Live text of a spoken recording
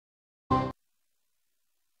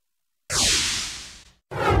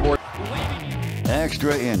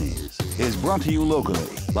Extra Innings is brought to you locally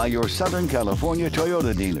by your Southern California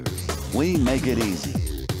Toyota dealers. We make it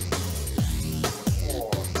easy.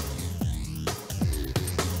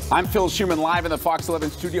 I'm Phil Shuman, live in the Fox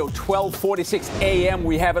 11 studio, 12:46 a.m.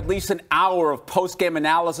 We have at least an hour of post-game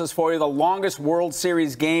analysis for you, the longest World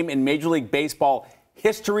Series game in Major League Baseball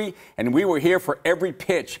history, and we were here for every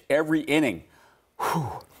pitch, every inning. Whew.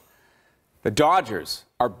 The Dodgers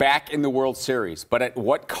are back in the World Series, but at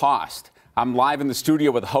what cost? I'm live in the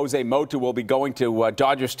studio with Jose Mota. We'll be going to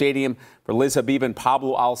Dodger Stadium for Liz Habib and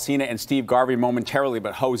Pablo Alsina and Steve Garvey momentarily.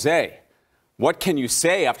 But Jose, what can you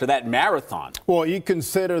say after that marathon? Well, you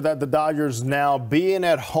consider that the Dodgers now being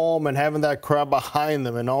at home and having that crowd behind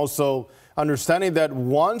them, and also understanding that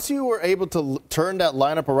once you were able to turn that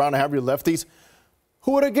lineup around and have your lefties,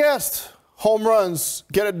 who would have guessed? Home runs,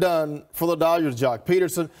 get it done for the Dodgers, Jock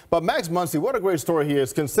Peterson. But Max Muncy, what a great story he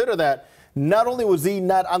is. Consider that not only was he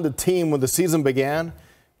not on the team when the season began,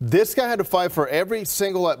 this guy had to fight for every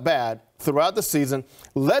single at-bat throughout the season,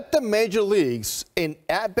 led the major leagues in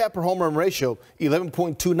at-bat per home run ratio,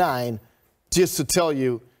 11.29, just to tell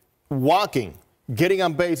you, walking, getting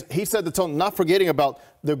on base. He set the tone, not forgetting about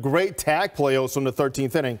the great tag plays from the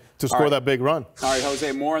 13th inning to score that big run. All right,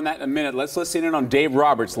 Jose, more on that in a minute. Let's listen in on Dave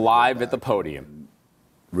Roberts live at the podium.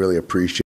 Really appreciate